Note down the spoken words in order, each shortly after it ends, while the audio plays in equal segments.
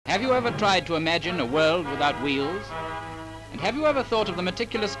Have you ever tried to imagine a world without wheels? And have you ever thought of the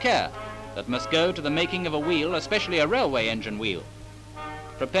meticulous care that must go to the making of a wheel, especially a railway engine wheel?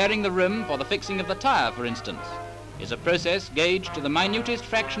 Preparing the rim for the fixing of the tyre, for instance, is a process gauged to the minutest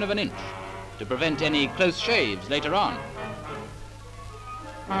fraction of an inch to prevent any close shaves later on.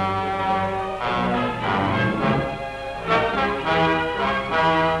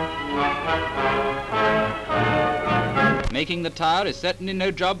 Making the tyre is certainly no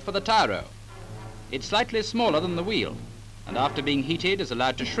job for the tyro. It's slightly smaller than the wheel, and after being heated is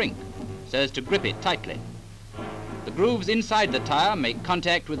allowed to shrink so as to grip it tightly. The grooves inside the tyre make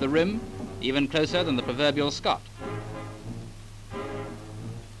contact with the rim even closer than the proverbial Scot.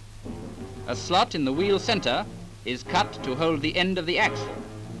 A slot in the wheel centre is cut to hold the end of the axle.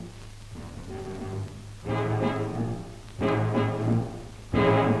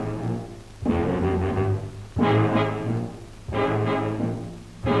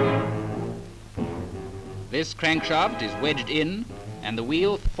 This crankshaft is wedged in and the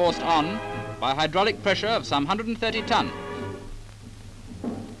wheel forced on by hydraulic pressure of some 130 tons.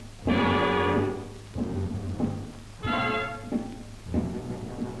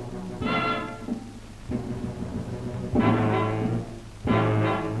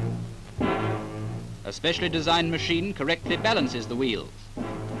 A specially designed machine correctly balances the wheels,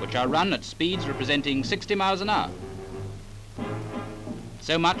 which are run at speeds representing 60 miles an hour.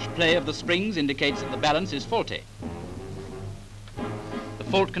 So much play of the springs indicates that the balance is faulty. The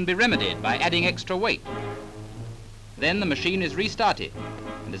fault can be remedied by adding extra weight. Then the machine is restarted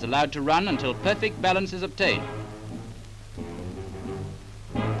and is allowed to run until perfect balance is obtained.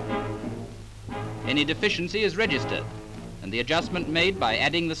 Any deficiency is registered and the adjustment made by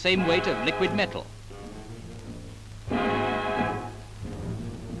adding the same weight of liquid metal.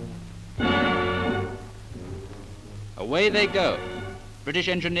 Away they go. British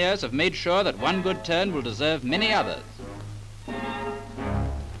engineers have made sure that one good turn will deserve many others.